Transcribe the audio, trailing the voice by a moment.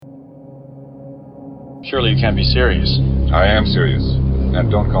Surely you can't be serious. I am serious. And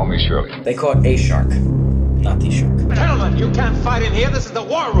don't call me Shirley. They caught a shark, not the shark. Gentlemen, you can't fight in here. This is the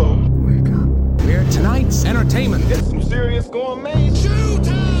war room. Wake up. We're tonight's entertainment. It's some serious gourmet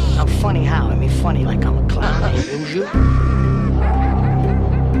Showtime! I'm funny how? I mean funny like I'm a clown. You? You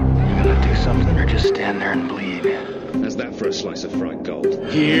gonna do something or just stand there and bleed? How's that for a slice of fried gold?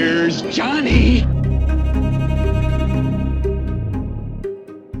 Here's Johnny.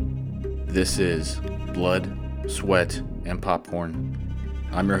 This is Blood, Sweat, and Popcorn.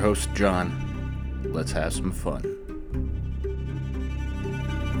 I'm your host, John. Let's have some fun.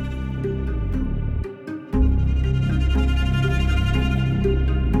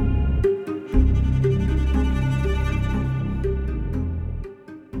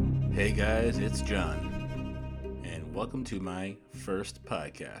 Hey guys, it's John, and welcome to my first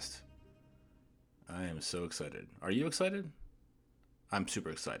podcast. I am so excited. Are you excited? I'm super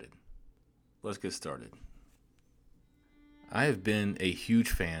excited. Let's get started. I have been a huge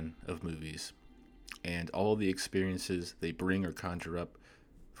fan of movies and all the experiences they bring or conjure up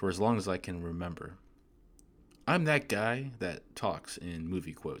for as long as I can remember. I'm that guy that talks in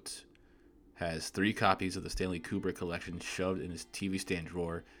movie quotes, has 3 copies of the Stanley Kubrick collection shoved in his TV stand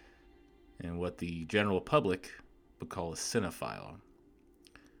drawer, and what the general public would call a cinephile.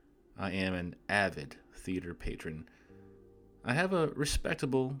 I am an avid theater patron. I have a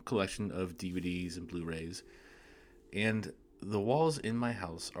respectable collection of DVDs and Blu-rays, and the walls in my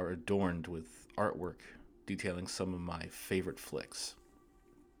house are adorned with artwork detailing some of my favorite flicks.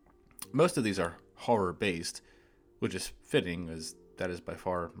 Most of these are horror-based, which is fitting as that is by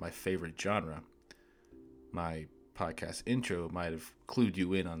far my favorite genre. My podcast intro might have clued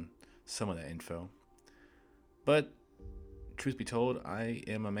you in on some of that info. But, truth be told, I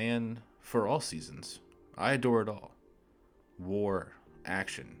am a man for all seasons. I adore it all. War,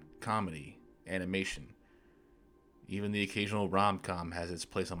 action, comedy, animation. Even the occasional rom-com has its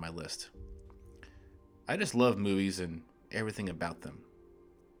place on my list. I just love movies and everything about them.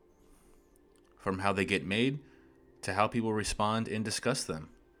 From how they get made to how people respond and discuss them.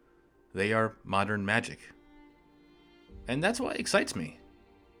 They are modern magic. And that's why it excites me.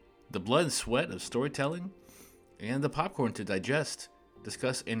 The blood and sweat of storytelling and the popcorn to digest,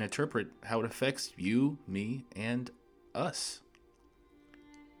 discuss, and interpret how it affects you, me, and us.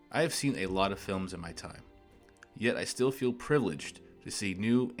 I have seen a lot of films in my time, yet I still feel privileged to see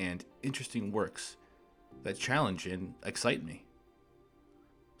new and interesting works that challenge and excite me.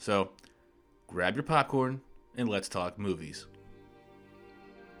 So, grab your popcorn and let's talk movies.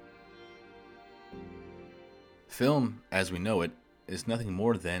 Film, as we know it, is nothing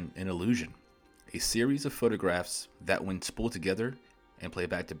more than an illusion, a series of photographs that, when spooled together and played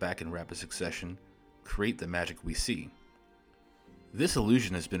back to back in rapid succession, create the magic we see. This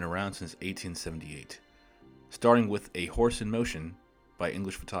illusion has been around since 1878, starting with A Horse in Motion by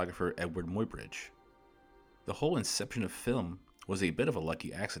English photographer Edward Muybridge. The whole inception of film was a bit of a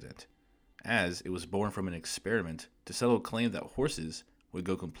lucky accident, as it was born from an experiment to settle a claim that horses would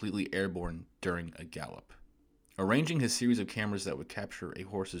go completely airborne during a gallop. Arranging his series of cameras that would capture a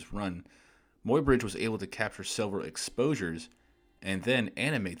horse's run, Muybridge was able to capture several exposures and then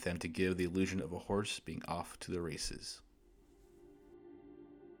animate them to give the illusion of a horse being off to the races.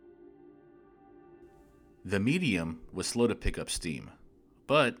 The medium was slow to pick up steam,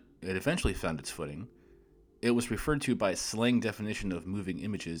 but it eventually found its footing. It was referred to by slang definition of moving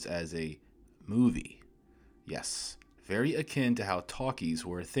images as a movie. Yes, very akin to how talkies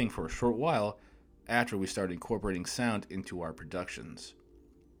were a thing for a short while after we started incorporating sound into our productions.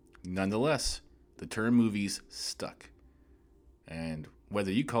 Nonetheless, the term movies stuck. And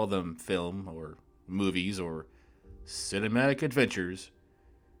whether you call them film or movies or cinematic adventures,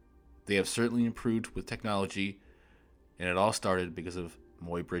 they have certainly improved with technology, and it all started because of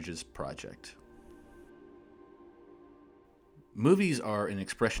Muybridge's project. Movies are an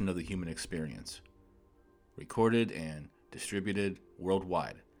expression of the human experience, recorded and distributed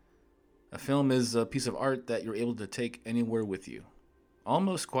worldwide. A film is a piece of art that you're able to take anywhere with you,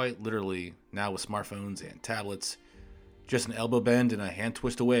 almost quite literally now with smartphones and tablets, just an elbow bend and a hand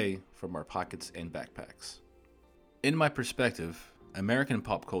twist away from our pockets and backpacks. In my perspective, American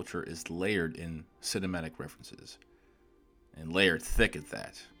pop culture is layered in cinematic references, and layered thick at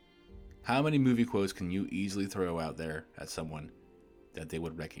that. How many movie quotes can you easily throw out there at someone that they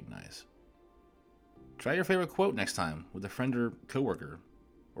would recognize? Try your favorite quote next time with a friend or coworker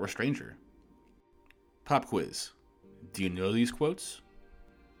or a stranger. Pop quiz. Do you know these quotes?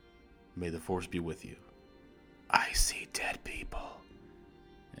 May the force be with you. I see dead people.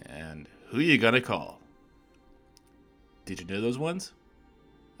 And who you gonna call? Did you know those ones?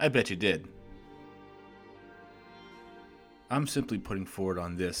 I bet you did. I'm simply putting forward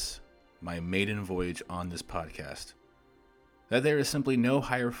on this, my maiden voyage on this podcast, that there is simply no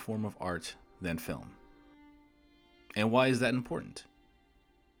higher form of art than film. And why is that important?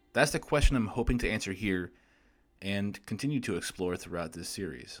 That's the question I'm hoping to answer here and continue to explore throughout this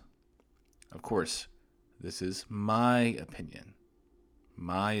series. Of course, this is my opinion.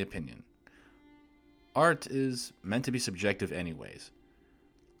 My opinion. Art is meant to be subjective anyways,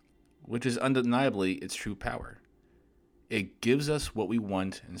 which is undeniably its true power. It gives us what we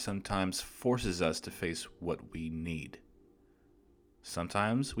want and sometimes forces us to face what we need.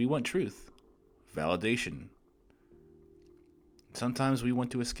 Sometimes we want truth, validation. Sometimes we want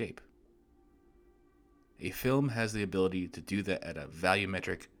to escape. A film has the ability to do that at a value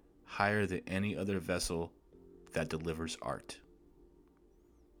metric higher than any other vessel that delivers art.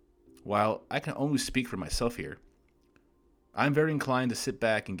 While I can only speak for myself here, I'm very inclined to sit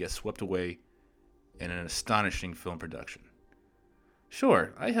back and get swept away in an astonishing film production.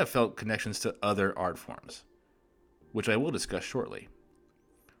 Sure, I have felt connections to other art forms, which I will discuss shortly.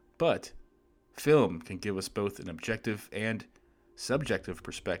 But film can give us both an objective and subjective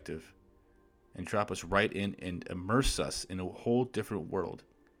perspective and drop us right in and immerse us in a whole different world.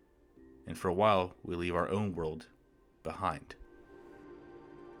 And for a while, we leave our own world behind.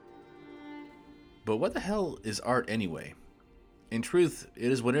 But what the hell is art anyway? In truth,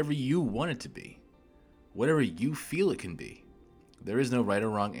 it is whatever you want it to be. Whatever you feel it can be. There is no right or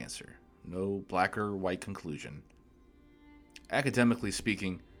wrong answer. No black or white conclusion. Academically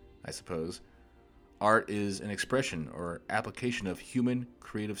speaking, I suppose, art is an expression or application of human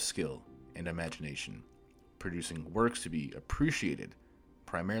creative skill and imagination, producing works to be appreciated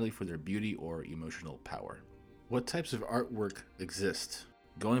primarily for their beauty or emotional power. What types of artwork exist?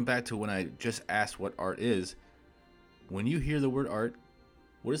 Going back to when I just asked what art is, when you hear the word art,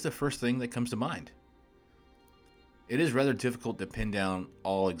 what is the first thing that comes to mind? It is rather difficult to pin down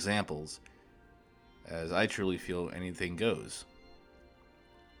all examples, as I truly feel anything goes.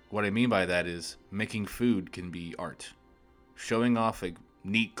 What I mean by that is making food can be art. Showing off a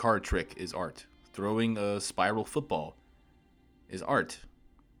neat card trick is art. Throwing a spiral football is art.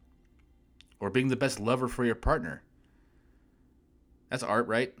 Or being the best lover for your partner. That's art,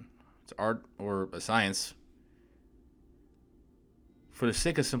 right? It's art or a science. For the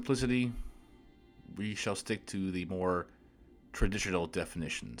sake of simplicity, we shall stick to the more traditional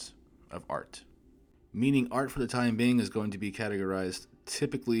definitions of art. Meaning art for the time being is going to be categorized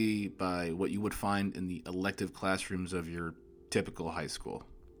typically by what you would find in the elective classrooms of your typical high school.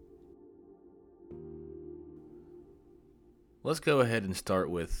 Let's go ahead and start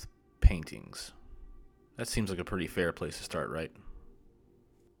with paintings. That seems like a pretty fair place to start, right?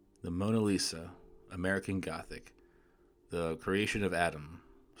 The Mona Lisa, American Gothic, The Creation of Adam,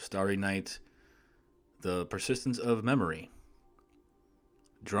 Starry Night, The Persistence of Memory,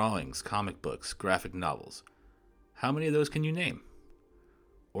 drawings, comic books, graphic novels. How many of those can you name?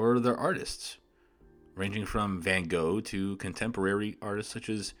 Or their artists, ranging from Van Gogh to contemporary artists such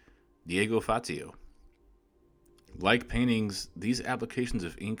as Diego Fazio. Like paintings, these applications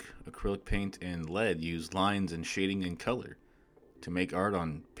of ink, acrylic paint, and lead use lines and shading and color to make art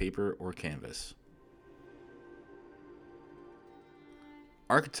on paper or canvas.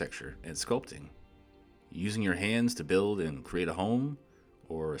 Architecture and sculpting, using your hands to build and create a home,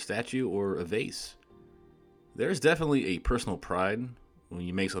 or a statue, or a vase. There's definitely a personal pride when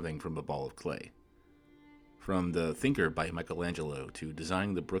you make something from a ball of clay. From The Thinker by Michelangelo to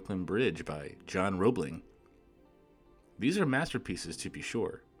designing the Brooklyn Bridge by John Roebling. These are masterpieces to be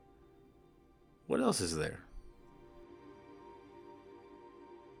sure. What else is there?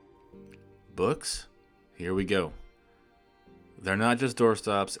 Books? Here we go. They're not just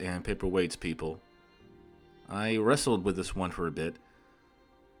doorstops and paperweights, people. I wrestled with this one for a bit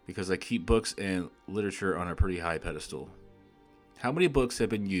because I keep books and literature on a pretty high pedestal. How many books have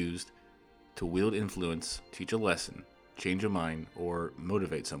been used to wield influence, teach a lesson, change a mind, or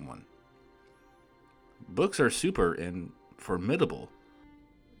motivate someone? Books are super and formidable,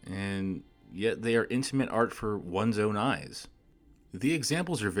 and yet they are intimate art for one's own eyes. The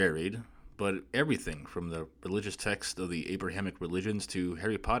examples are varied, but everything from the religious text of the Abrahamic religions to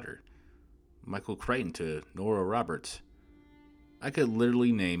Harry Potter, Michael Crichton to Nora Roberts. I could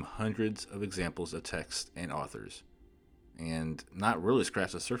literally name hundreds of examples of texts and authors, and not really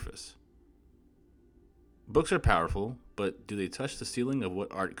scratch the surface. Books are powerful, but do they touch the ceiling of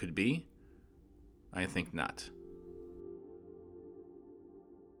what art could be? I think not.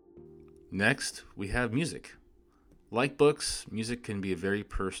 Next, we have music. Like books, music can be a very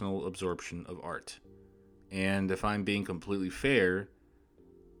personal absorption of art. And if I'm being completely fair,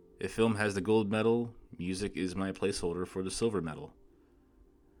 If film has the gold medal, music is my placeholder for the silver medal.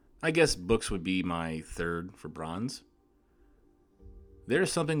 I guess books would be my third for bronze. There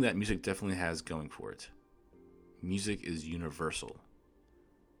is something that music definitely has going for it. Music is universal.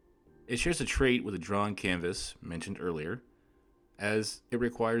 It shares a trait with the drawn canvas mentioned earlier, as it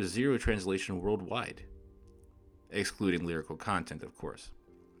requires zero translation worldwide, excluding lyrical content, of course.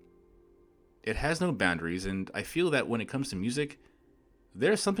 It has no boundaries, and I feel that when it comes to music,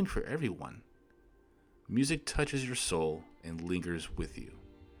 there's something for everyone. Music touches your soul and lingers with you.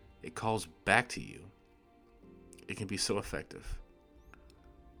 It calls back to you. It can be so effective.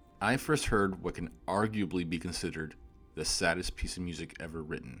 I first heard what can arguably be considered the saddest piece of music ever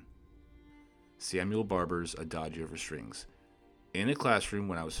written. Samuel Barber's Adagio for Strings, in a classroom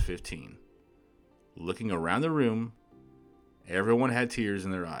when I was 15. Looking around the room, everyone had tears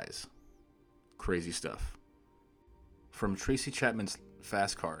in their eyes. Crazy stuff. From Tracy Chapman's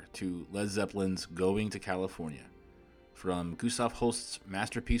Fast Car to Led Zeppelin's Going to California. From Gustav Holst's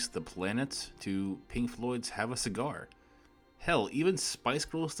masterpiece The Planets to Pink Floyd's Have a Cigar. Hell, even Spice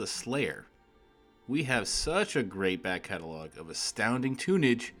Girls' The Slayer. We have such a great back catalog of astounding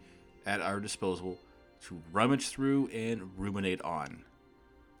tunage at our disposal to rummage through and ruminate on.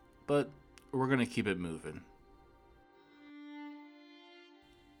 But we're going to keep it moving.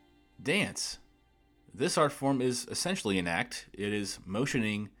 Dance. This art form is essentially an act. It is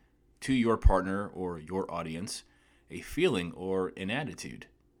motioning to your partner or your audience a feeling or an attitude.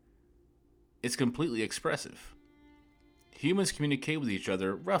 It's completely expressive. Humans communicate with each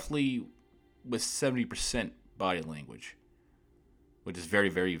other roughly with 70% body language, which is very,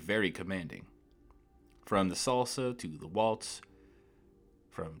 very, very commanding. From the salsa to the waltz,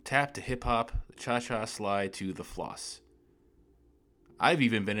 from tap to hip-hop, the cha-cha slide to the floss. I've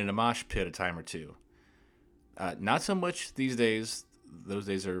even been in a mosh pit a time or two. Not so much these days. Those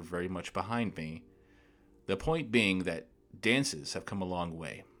days are very much behind me. The point being that dances have come a long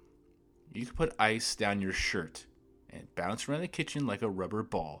way. You can put ice down your shirt and bounce around the kitchen like a rubber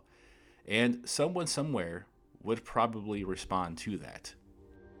ball, and someone somewhere would probably respond to that.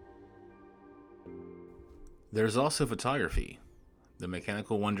 There's also photography, the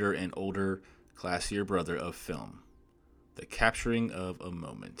mechanical wonder and older, classier brother of film. The capturing of a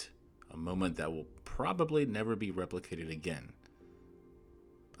moment that will probably never be replicated again.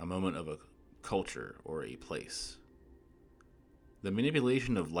 A moment of a culture or a place. The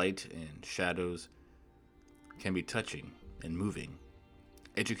manipulation of light and shadows can be touching and moving,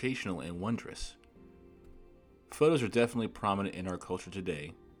 educational and wondrous. Photos are definitely prominent in our culture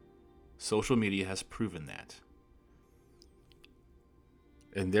today. Social media has proven that.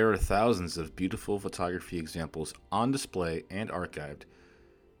 And there are thousands of beautiful photography examples on display and archived.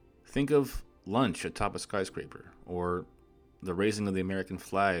 Think of lunch atop a skyscraper, or the raising of the American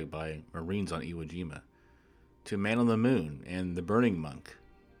flag by Marines on Iwo Jima, to Man on the Moon and the Burning Monk.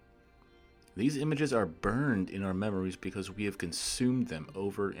 These images are burned in our memories because we have consumed them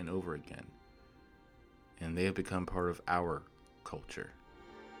over and over again, and they have become part of our culture.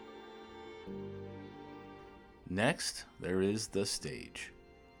 Next, there is the stage,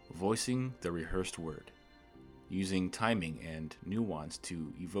 voicing the rehearsed word, using timing and nuance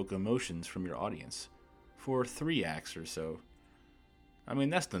to evoke emotions from your audience for 3 acts or so. I mean,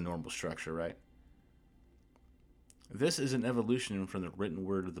 that's the normal structure, right? This is an evolution from the written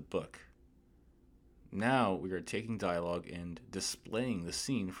word of the book. Now we are taking dialogue and displaying the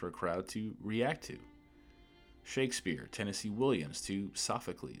scene for a crowd to react to. Shakespeare, Tennessee Williams to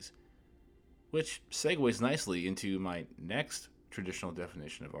Sophocles, which segues nicely into my next traditional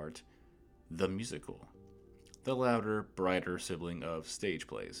definition of art, the musical, the louder, brighter sibling of stage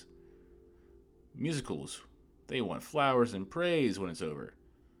plays. Musicals, they want flowers and praise when it's over.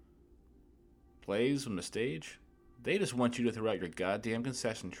 Plays on the stage, they just want you to throw out your goddamn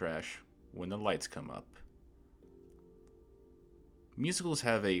concession trash when the lights come up. Musicals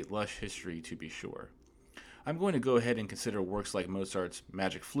have a lush history, to be sure. I'm going to go ahead and consider works like Mozart's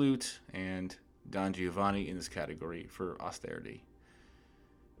Magic Flute and Don Giovanni in this category for austerity.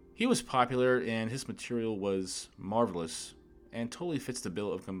 He was popular and his material was marvelous and totally fits the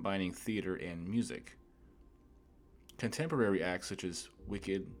bill of combining theater and music. Contemporary acts such as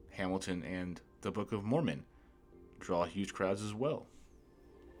Wicked, Hamilton, and The Book of Mormon draw huge crowds as well.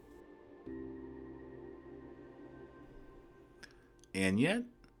 And yet,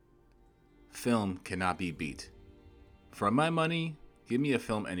 film cannot be beat. For my money, give me a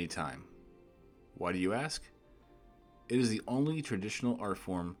film anytime. Why do you ask? It is the only traditional art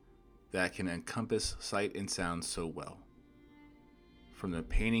form that can encompass sight and sound so well. From the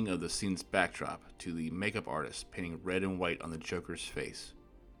painting of the scene's backdrop to the makeup artist painting red and white on the Joker's face.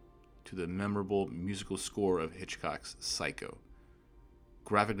 to the memorable musical score of Hitchcock's Psycho.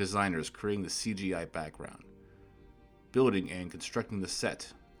 Graphic designers creating the CGI background, building and constructing the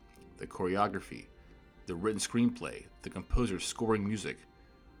set, the choreography, the written screenplay, the composer scoring music,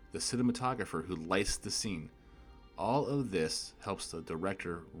 the cinematographer who lights the scene. All of this helps the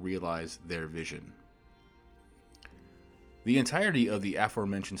director realize their vision. The entirety of the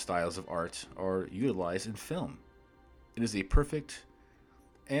aforementioned styles of art are utilized in film. It is a perfect,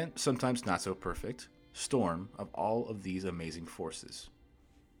 and sometimes not so perfect, storm of all of these amazing forces.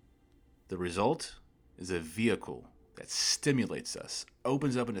 The result is a vehicle that stimulates us,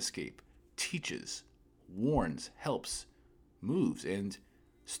 opens up an escape, teaches, warns, helps, moves, and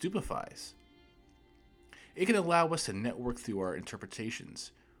stupefies. It can allow us to network through our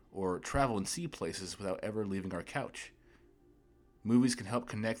interpretations, or travel and see places without ever leaving our couch. Movies can help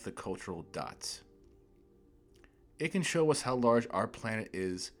connect the cultural dots. It can show us how large our planet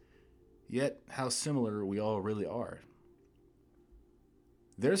is, yet how similar we all really are.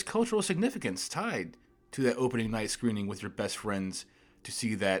 There's cultural significance tied to that opening night screening with your best friends to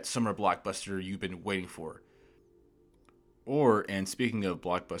see that summer blockbuster you've been waiting for. Or, and speaking of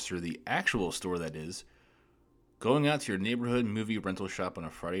Blockbuster, the actual store that is, going out to your neighborhood movie rental shop on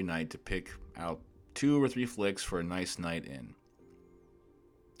a Friday night to pick out 2 or 3 flicks for a nice night in.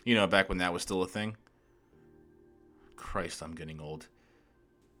 You know, back when that was still a thing. Christ, I'm getting old.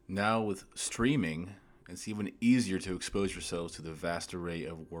 Now with streaming, it's even easier to expose yourselves to the vast array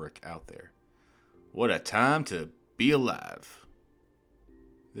of work out there. What a time to be alive.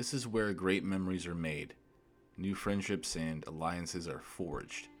 This is where great memories are made. New friendships and alliances are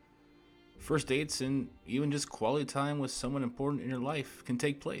forged. First dates and even just quality time with someone important in your life can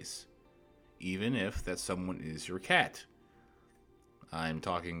take place, even if that someone is your cat. I'm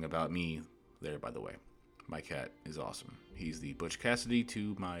talking about me there, by the way. My cat is awesome. He's the Butch Cassidy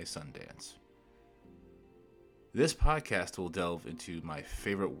to my Sundance. This podcast will delve into my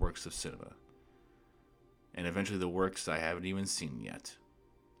favorite works of cinema, and eventually the works I haven't even seen yet.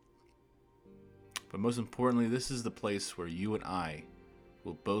 But most importantly, this is the place where you and I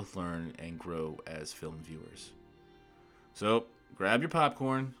will both learn and grow as film viewers. So, grab your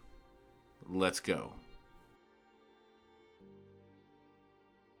popcorn. Let's go.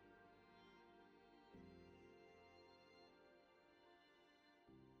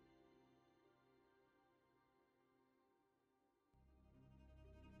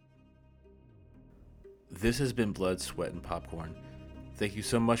 This has been Blood, Sweat, and Popcorn. Thank you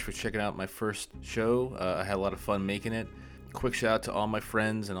so much for checking out my first show. I had a lot of fun making it. Quick shout out to all my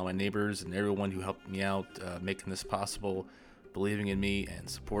friends and all my neighbors and everyone who helped me out making this possible, believing in me and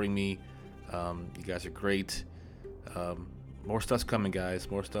supporting me. You guys are great. More stuff's coming, guys.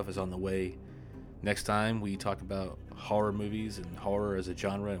 More stuff is on the way. Next time we talk about horror movies and horror as a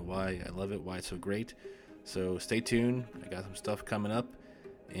genre and why I love it, why it's so great. So stay tuned. I got some stuff coming up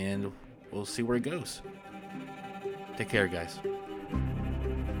and we'll see where it goes. Take care, guys.